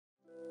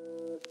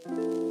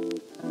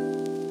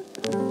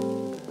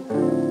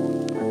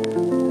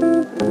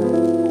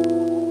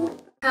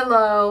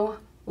Hello,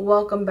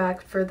 welcome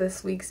back for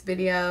this week's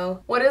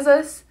video. What is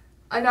this?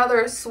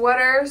 Another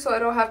sweater so I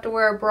don't have to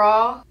wear a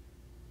bra?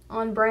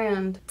 On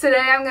brand.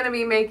 Today I'm gonna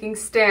be making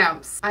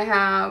stamps. I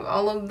have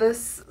all of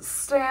this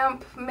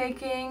stamp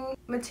making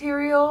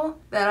material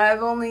that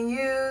I've only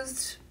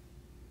used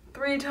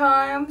 3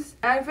 times,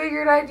 and I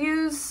figured I'd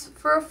use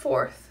for a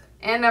 4th.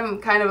 And I'm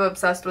kind of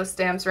obsessed with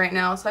stamps right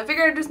now, so I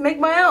figured I'd just make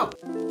my own.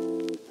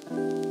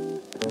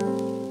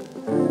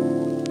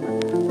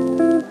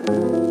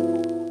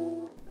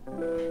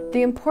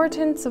 The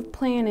importance of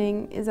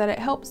planning is that it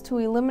helps to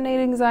eliminate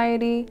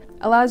anxiety,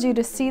 allows you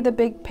to see the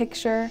big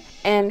picture,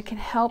 and can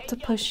help to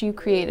push you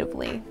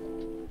creatively.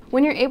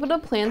 When you're able to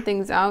plan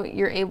things out,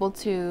 you're able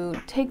to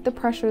take the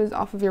pressures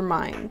off of your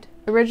mind.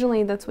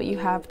 Originally, that's what you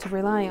have to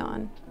rely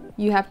on.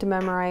 You have to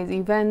memorize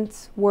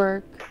events,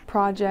 work,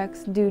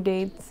 projects, due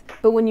dates.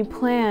 But when you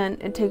plan,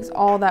 it takes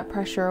all that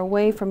pressure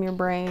away from your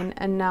brain,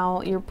 and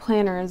now your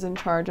planner is in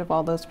charge of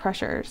all those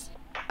pressures.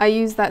 I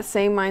use that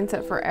same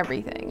mindset for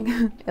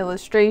everything.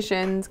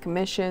 Illustrations,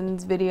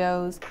 commissions,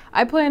 videos.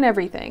 I plan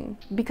everything.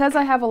 Because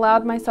I have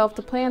allowed myself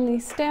to plan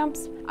these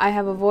stamps, I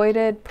have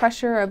avoided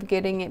pressure of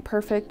getting it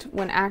perfect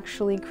when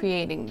actually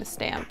creating the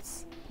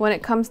stamps. When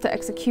it comes to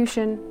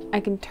execution, I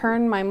can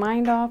turn my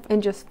mind off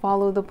and just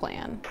follow the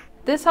plan.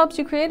 This helps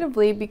you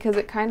creatively because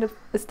it kind of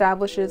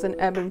establishes an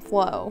ebb and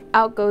flow.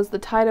 Out goes the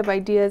tide of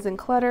ideas and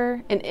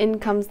clutter, and in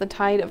comes the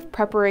tide of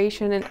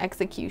preparation and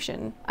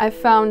execution. I've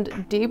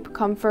found deep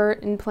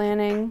comfort in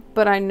planning,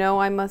 but I know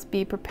I must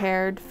be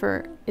prepared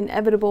for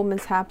inevitable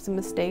mishaps and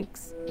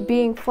mistakes.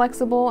 Being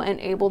flexible and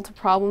able to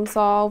problem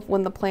solve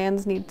when the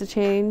plans need to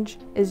change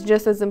is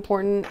just as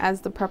important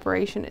as the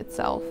preparation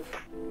itself.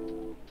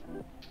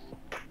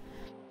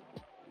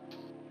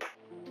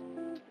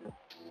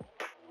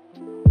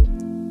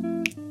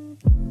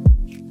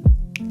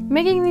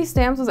 Making these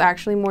stamps was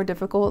actually more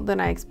difficult than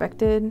I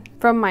expected.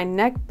 From my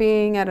neck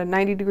being at a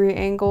 90-degree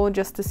angle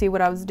just to see what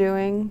I was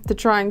doing, to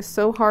trying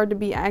so hard to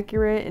be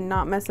accurate and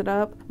not mess it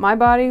up, my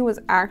body was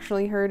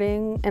actually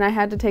hurting and I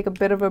had to take a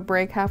bit of a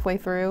break halfway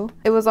through.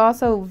 It was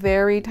also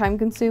very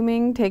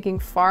time-consuming, taking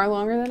far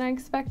longer than I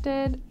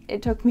expected.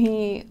 It took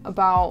me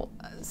about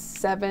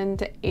 7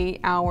 to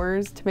 8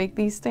 hours to make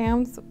these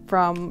stamps,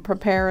 from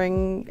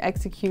preparing,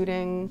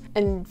 executing,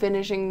 and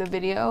finishing the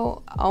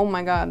video. Oh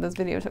my god, this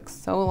video took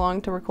so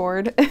long to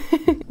record.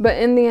 But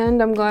in the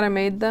end, I'm glad I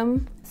made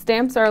them.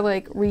 Stamps are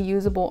like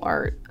reusable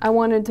art. I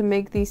wanted to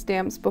make these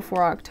stamps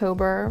before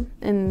October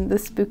and the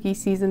spooky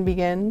season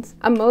begins.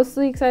 I'm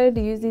mostly excited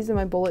to use these in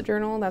my bullet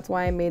journal. That's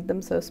why I made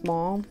them so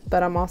small.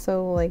 But I'm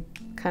also like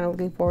kind of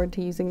looking forward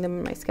to using them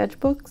in my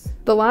sketchbooks.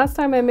 The last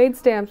time I made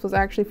stamps was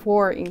actually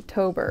for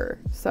Inktober,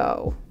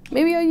 so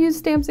maybe I'll use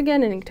stamps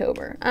again in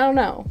Inktober. I don't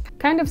know.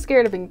 Kind of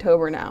scared of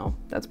Inktober now.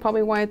 That's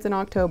probably why it's in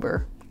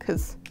October,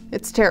 because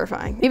it's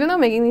terrifying. Even though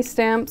making these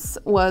stamps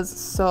was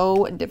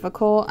so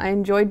difficult, I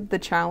enjoyed the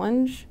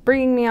challenge,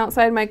 bringing me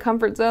outside my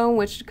comfort zone,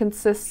 which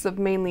consists of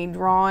mainly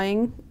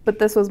drawing, but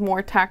this was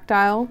more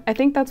tactile. I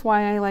think that's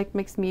why I like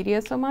mixed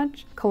media so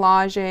much.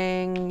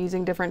 Collaging,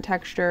 using different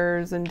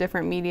textures and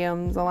different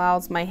mediums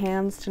allows my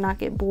hands to not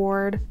get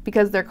bored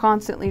because they're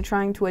constantly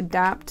trying to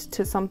adapt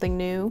to something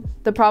new.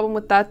 The problem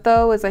with that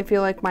though is I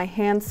feel like my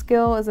hand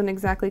skill isn't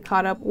exactly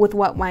caught up with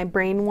what my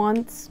brain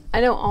wants.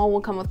 I know all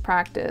will come with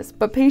practice,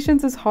 but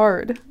patience is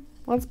hard.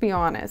 Let's be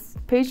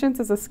honest.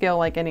 Patience is a skill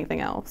like anything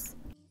else.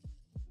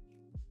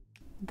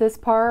 This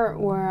part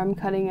where I'm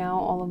cutting out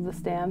all of the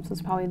stamps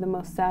was probably the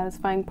most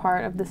satisfying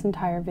part of this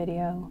entire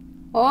video.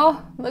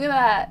 Oh, look at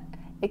that!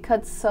 It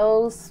cuts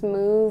so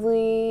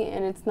smoothly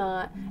and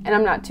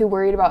I'm not too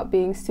worried about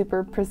being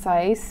super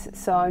precise,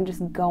 so I'm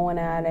just going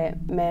at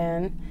it,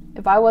 man.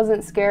 If I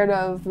wasn't scared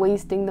of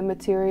wasting the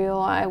material,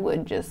 I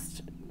would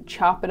just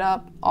chop it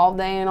up all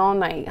day and all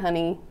night,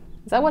 honey.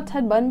 Is that what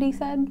Ted Bundy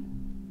said?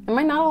 Am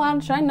I not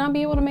allowed? Should I not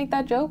be able to make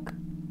that joke?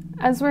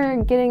 As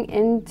we're getting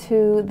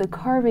into the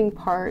carving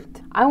part,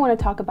 I want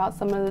to talk about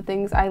some of the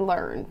things I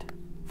learned.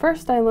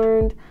 First, I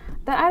learned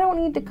that I don't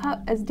need to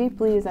cut as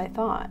deeply as I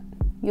thought.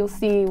 You'll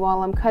see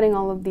while I'm cutting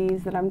all of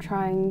these that I'm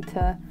trying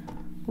to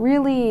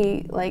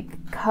really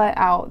cut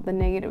out the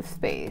negative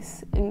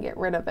space and get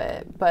rid of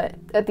it. But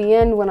at the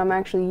end, when I'm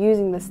actually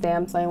using the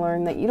stamps, I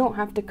learned that you don't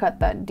have to cut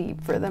that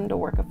deep for them to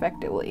work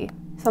effectively.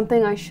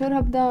 Something I should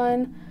have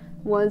done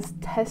was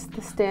test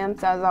the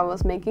stamps as I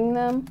was making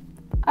them.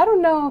 I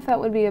don't know if that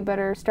would be a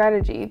better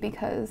strategy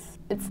because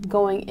it's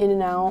going in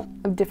and out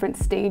of different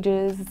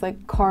stages. It's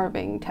like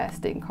carving,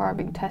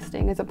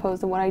 testing, as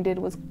opposed to what I did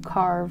was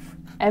carve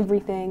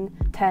everything,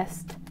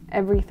 test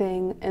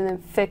everything, and then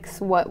fix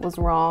what was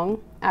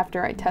wrong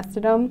after I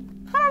tested them.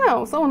 I don't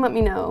know, someone let me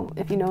know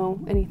if you know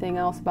anything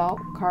else about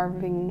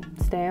carving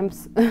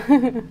stamps.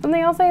 Something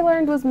else I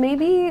learned was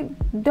maybe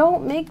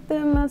don't make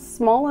them as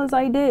small as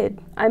I did.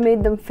 I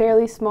made them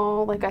fairly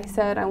small. Like I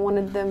said, I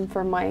wanted them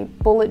for my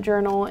bullet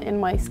journal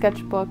and my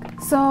sketchbook.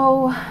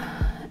 So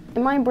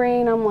in my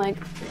brain, I'm like,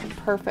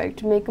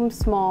 perfect, make them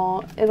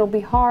small. It'll be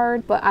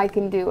hard, but I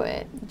can do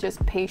it.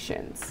 Just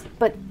patience.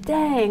 But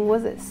dang,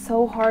 was it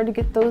so hard to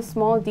get those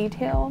small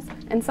details?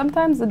 And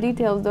sometimes the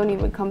details don't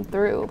even come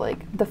through. Like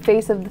the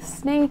face of the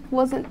snake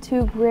wasn't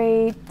too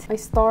great. My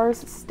stars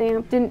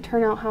stamp didn't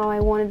turn out how I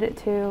wanted it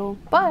to.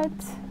 But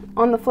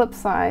on the flip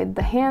side,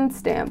 the hand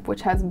stamp,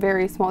 which has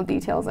very small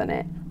details in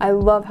it, I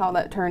love how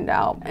that turned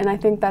out. And I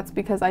think that's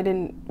because I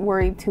didn't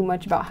worry too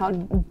much about how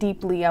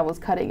deeply I was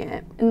cutting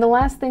it. And the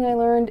last thing I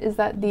learned is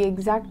that the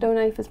X-Acto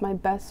knife is my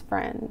best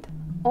friend.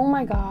 Oh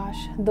my gosh,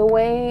 the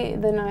way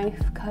the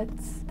knife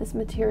cuts this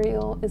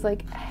material is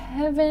like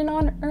heaven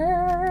on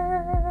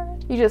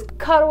earth. You just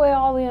cut away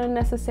all the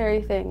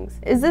unnecessary things.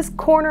 Is this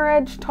corner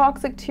edge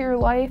toxic to your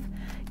life?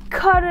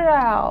 Cut it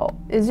out.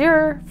 Is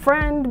your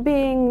friend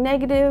being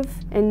negative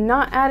and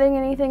not adding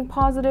anything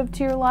positive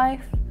to your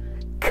life?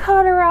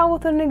 Cut her out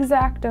with an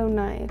X-Acto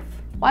knife.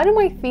 Why do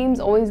my themes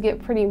always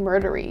get pretty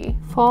murdery?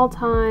 Fall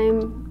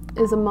time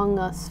is among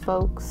us,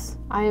 folks.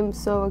 I am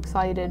so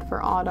excited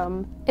for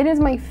autumn. It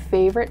is my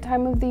favorite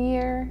time of the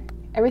year.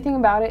 Everything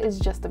about it is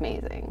just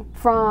amazing.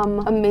 From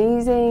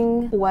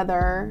amazing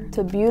weather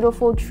to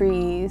beautiful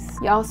trees.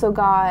 You also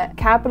got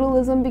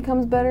capitalism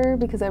becomes better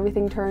because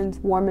everything turns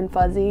warm and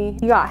fuzzy.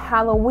 You got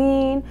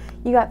Halloween,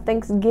 you got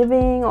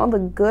Thanksgiving, all the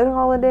good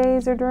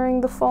holidays are during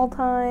the fall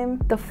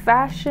time. The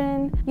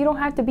fashion, you don't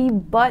have to be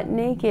butt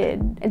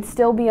naked and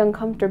still be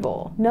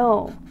uncomfortable.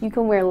 No, you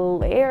can wear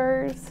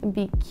layers and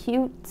be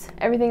cute.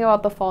 Everything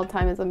about the fall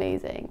time is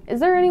amazing.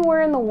 Is there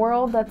anywhere in the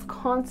world that's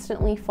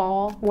constantly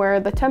fall, where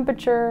the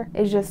temperature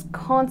is just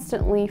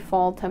constantly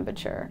fall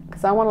temperature?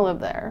 Because I want to live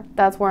there.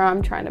 That's where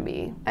I'm trying to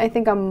be. I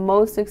think I'm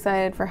most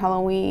excited for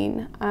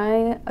Halloween.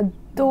 I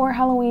adore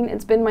Halloween.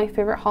 It's been my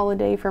favorite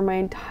holiday for my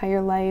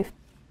entire life.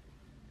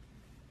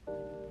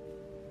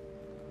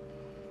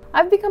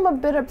 I've become a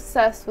bit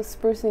obsessed with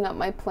sprucing up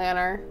my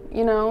planner.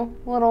 You know,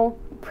 little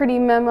pretty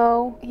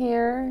memo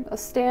here, a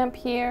stamp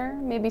here,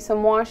 maybe some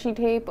washi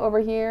tape over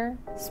here.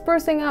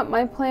 Sprucing up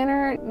my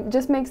planner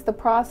just makes the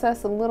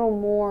process a little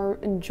more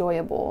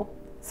enjoyable.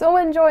 So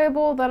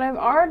enjoyable that I've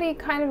already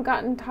kind of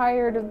gotten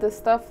tired of the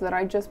stuff that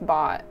I just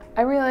bought.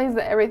 I realized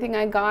that everything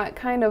I got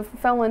kind of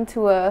fell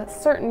into a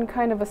certain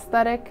kind of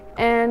aesthetic,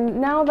 and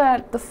now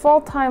that the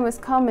fall time is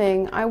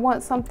coming, I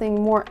want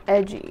something more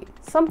edgy.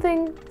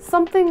 Something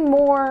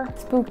more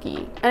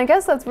spooky. And I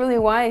guess that's really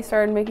why I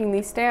started making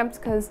these stamps,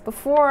 because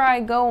before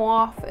I go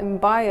off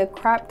and buy a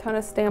crap ton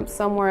of stamps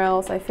somewhere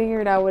else, I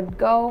figured I would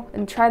go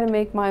and try to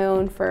make my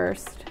own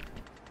first.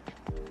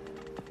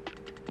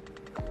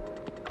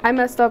 I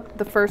messed up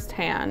the first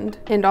hand,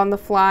 and on the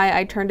fly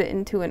I turned it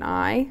into an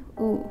eye.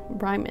 Ooh,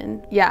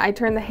 rhyming. Yeah, I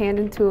turned the hand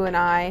into an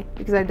eye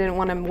because I didn't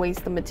want to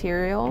waste the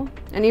material.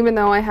 And even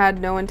though I had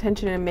no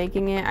intention in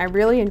making it, I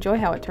really enjoy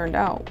how it turned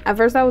out. At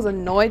first I was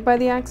annoyed by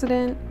the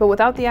accident, but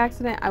without the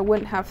accident I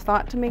wouldn't have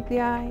thought to make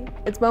the eye.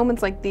 It's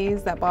moments like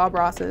these that Bob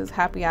Ross's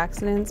happy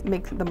accidents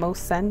make the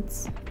most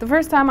sense. The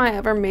first time I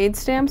ever made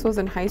stamps was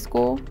in high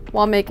school.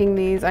 While making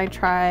these, I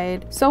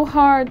tried so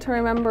hard to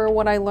remember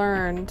what I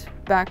learned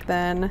back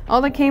then.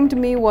 All that came to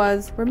me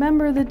was,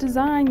 remember the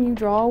design you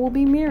draw will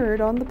be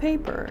mirrored on the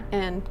paper,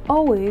 and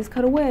always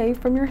cut away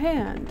from your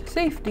hand.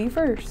 Safety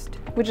first.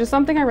 Which is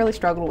something I really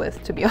struggled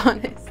with, to be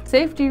honest.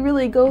 Safety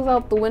really goes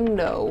out the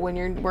window when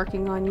you're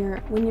working on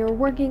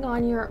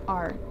your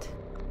art.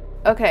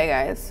 Okay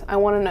guys, I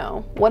want to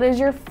know, what is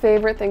your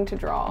favorite thing to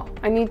draw?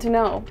 I need to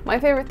know. My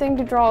favorite thing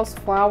to draw is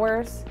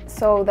flowers,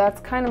 so that's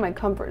kind of my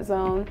comfort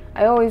zone.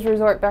 I always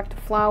resort back to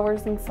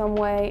flowers in some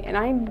way, and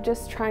I'm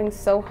just trying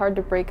so hard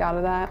to break out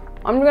of that.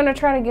 I'm gonna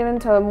try to get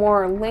into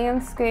more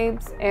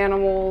landscapes,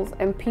 animals,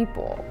 and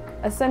people.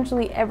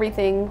 Essentially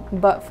everything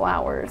but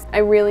flowers. I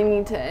really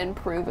need to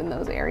improve in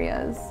those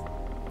areas.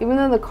 Even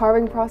though the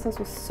carving process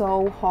was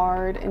so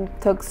hard and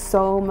took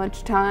so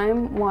much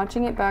time,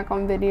 watching it back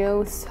on video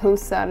was so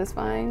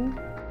satisfying.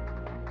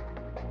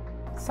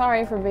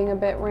 Sorry for being a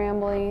bit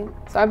rambly.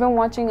 So I've been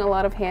watching a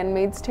lot of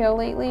Handmaid's Tale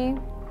lately.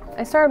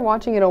 I started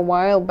watching it a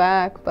while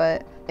back,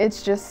 but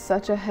it's just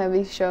such a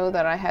heavy show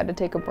that I had to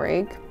take a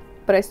break.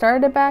 But I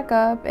started it back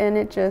up, and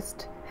it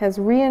just has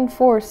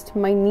reinforced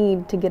my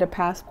need to get a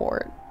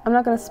passport. I'm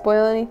not gonna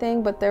spoil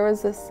anything, but there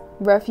was this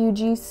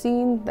refugee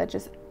scene that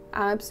just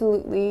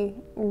absolutely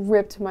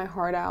ripped my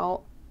heart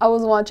out. I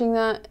was watching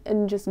that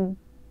and just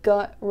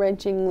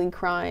gut-wrenchingly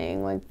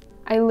crying. Like,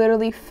 I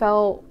literally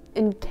felt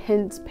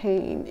intense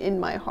pain in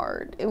my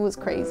heart. It was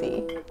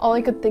crazy. All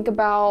I could think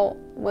about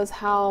was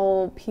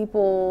how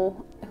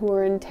people who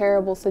were in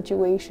terrible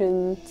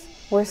situations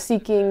were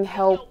seeking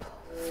help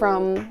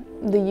from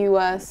the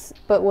US,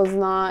 but was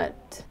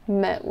not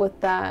met with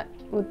that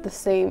with the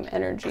same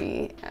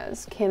energy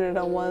as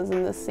Canada was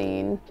in the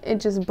scene. It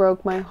just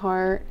broke my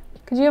heart.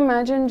 Could you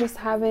imagine just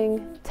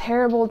having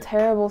terrible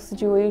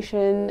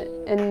situation,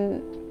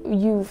 and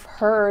you've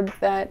heard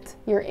that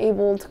you're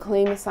able to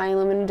claim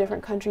asylum in a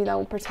different country that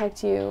will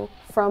protect you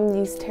from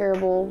these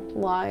terrible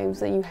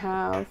lives that you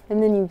have,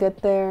 and then you get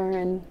there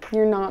and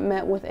you're not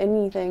met with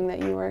anything that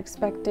you were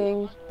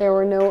expecting. There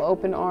were no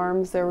open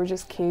arms, there were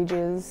just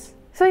cages.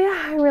 So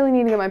yeah, I really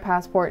need to get my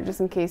passport just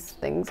in case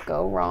things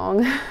go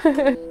wrong.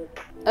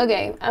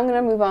 Okay, I'm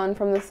gonna move on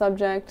from the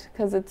subject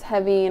because it's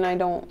heavy and I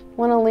don't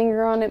want to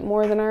linger on it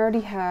more than I already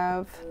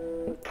have.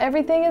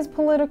 Everything is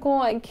political,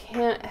 I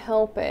can't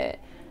help it.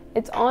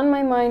 It's on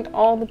my mind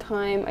all the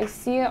time, I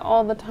see it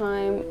all the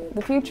time.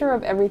 The future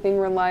of everything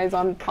relies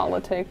on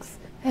politics.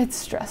 It's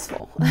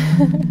stressful.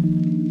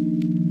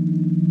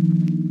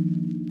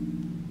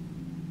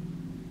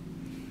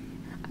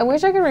 I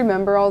wish I could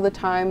remember all the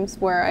times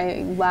where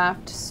I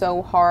laughed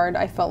so hard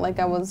I felt like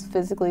I was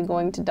physically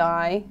going to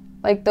die.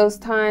 Like those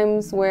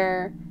times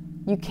where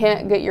you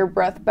can't get your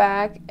breath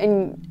back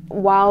and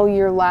while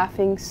you're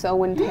laughing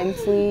so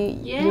intensely,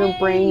 your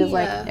brain is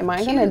like, am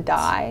I gonna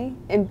die?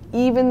 And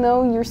even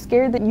though you're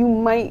scared that you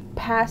might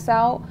pass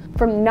out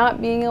from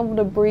not being able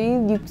to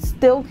breathe, you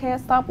still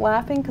can't stop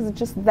laughing because it's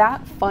just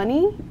that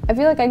funny. I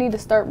feel like I need to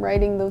start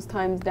writing those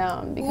times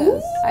down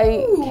because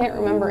I can't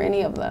remember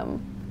any of them,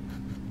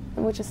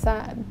 which is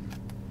sad.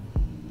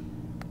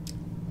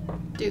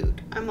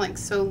 Dude, I'm like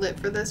so lit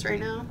for this right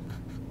now.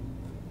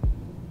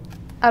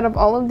 Out of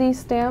all of these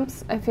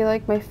stamps, I feel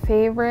like my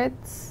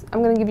favorites,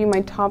 I'm gonna give you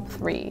my top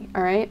 3,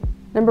 all right?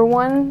 Number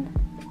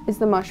 1 is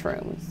the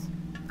mushrooms.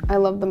 I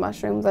love the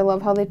mushrooms. I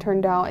love how they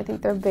turned out. I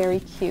think they're very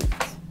cute.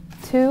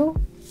 2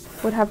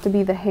 would have to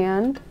be the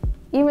hand.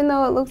 Even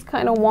though it looks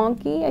kind of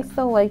wonky, I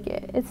still like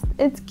it.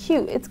 It's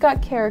cute, it's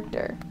got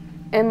character.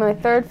 And my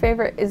 3rd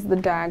favorite is the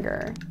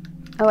dagger.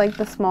 I like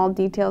the small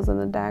details in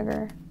the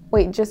dagger.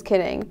 Wait, just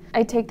kidding.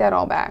 I take that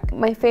all back.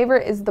 My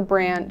favorite is the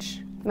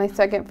branch. My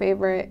 2nd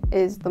favorite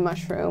is the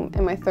mushroom,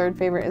 and my 3rd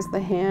favorite is the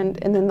hand,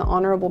 and then the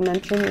honorable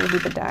mention would be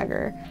the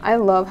dagger. I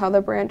love how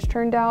the branch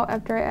turned out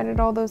after I added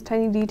all those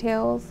tiny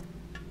details.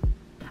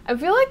 I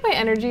feel like my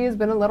energy has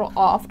been a little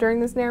off during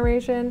this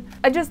narration.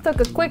 I just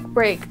took a quick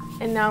break,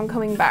 and now I'm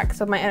coming back,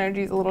 so my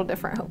energy is a little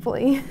different,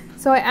 hopefully.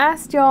 So I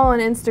asked y'all on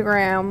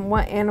Instagram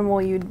what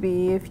animal you'd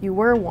be if you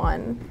were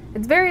one.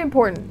 It's very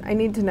important, I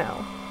need to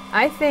know.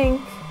 I think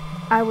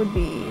I would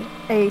be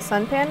a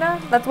sun panda.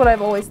 That's what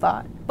I've always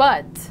thought.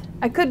 But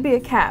I could be a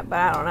cat, but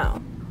I don't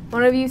know.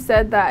 One of you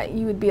said that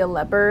you would be a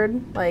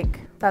leopard. Like,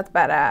 that's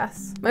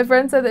badass. My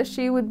friend said that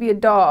she would be a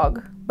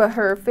dog, but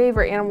her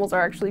favorite animals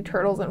are actually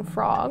turtles and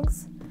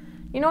frogs.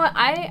 You know what?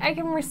 I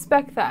can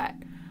respect that.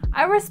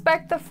 I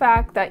respect the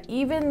fact that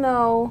even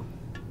though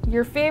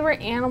your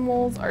favorite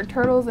animals are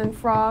turtles and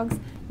frogs,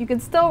 you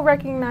can still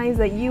recognize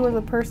that you as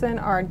a person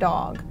are a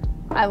dog.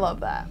 I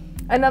love that.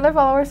 Another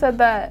follower said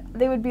that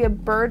they would be a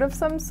bird of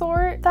some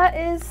sort. That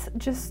is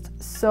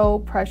just so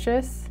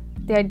precious.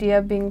 The idea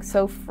of being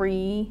so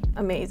free,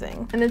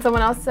 amazing. And then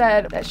someone else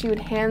said that she would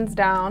hands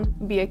down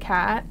be a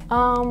cat.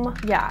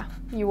 Yeah,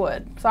 you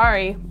would.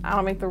 Sorry, I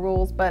don't make the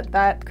rules, but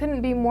that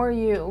couldn't be more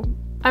you.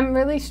 I'm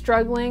really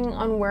struggling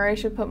on where I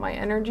should put my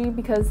energy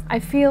because I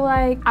feel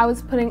like I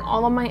was putting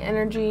all of my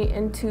energy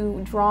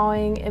into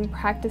drawing and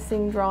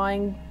practicing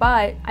drawing,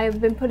 but I've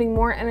been putting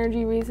more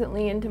energy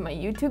recently into my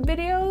YouTube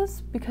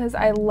videos because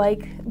I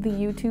like the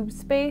YouTube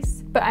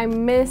space. But I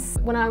miss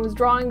when I was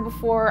drawing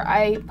before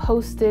I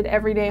posted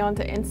every day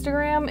onto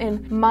Instagram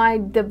and my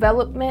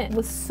development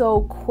was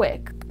so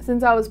quick.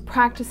 Since I was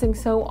practicing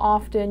so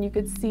often, you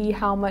could see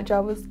how much I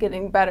was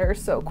getting better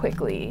so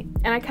quickly.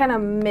 And I kind of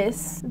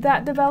miss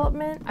that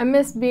development. I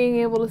miss being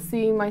able to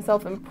see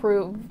myself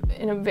improve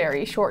in a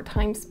very short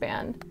time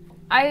span.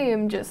 I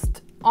am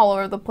just all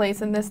over the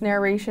place in this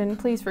narration.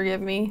 Please forgive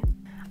me.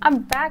 I'm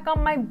back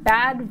on my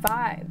bad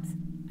vibes.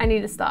 I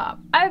need to stop.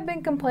 I've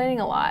been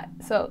complaining a lot,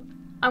 so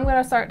I'm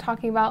gonna start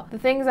talking about the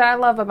things that I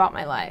love about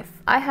my life.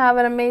 I have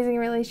an amazing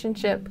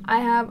relationship. I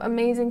have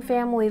amazing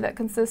family that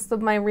consists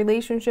of my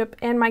relationship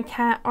and my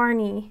cat,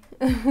 Arnie.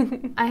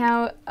 I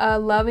have a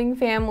loving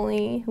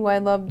family who I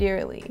love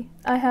dearly.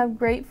 I have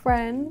great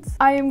friends.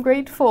 I am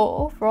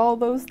grateful for all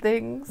those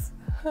things.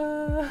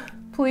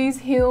 Please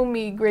heal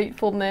me,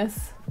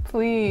 gratefulness.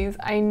 Please,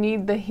 I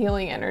need the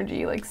healing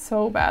energy like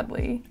so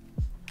badly.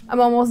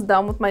 I'm almost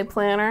done with my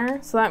planner,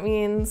 so that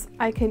means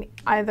I can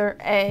either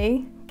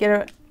A,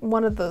 get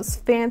one of those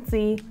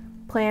fancy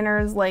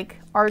planners like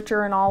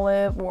Archer and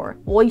Olive or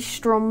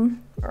Oystrom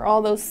or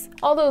all those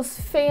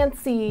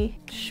fancy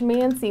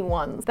schmancy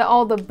ones that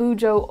all the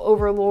bujo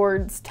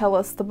overlords tell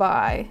us to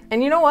buy.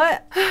 And you know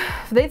what?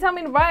 If they tell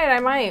me to buy it, I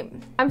might.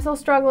 I'm still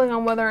struggling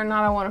on whether or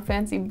not I want a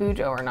fancy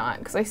bujo or not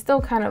because I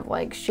still kind of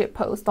like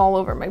shitpost all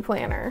over my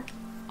planner.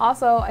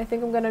 Also, I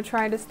think I'm gonna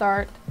try to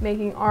start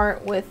making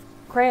art with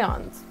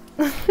crayons.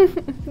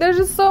 There's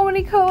just so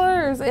many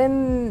colors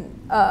and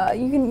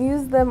you can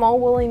use them all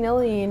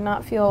willy-nilly and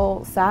not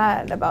feel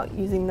sad about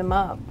using them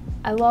up.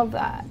 I love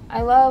that.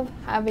 I love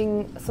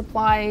having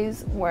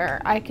supplies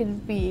where I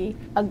could be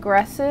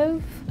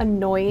aggressive,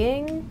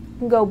 annoying,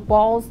 and go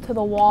balls to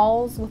the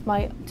walls with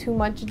my too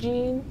much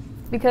gene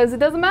because it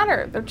doesn't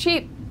matter, they're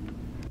cheap.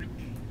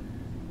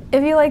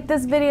 If you like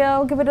this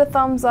video, give it a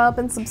thumbs up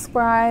and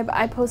subscribe.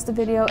 I post a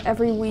video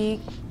every week.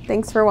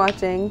 Thanks for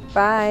watching.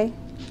 Bye.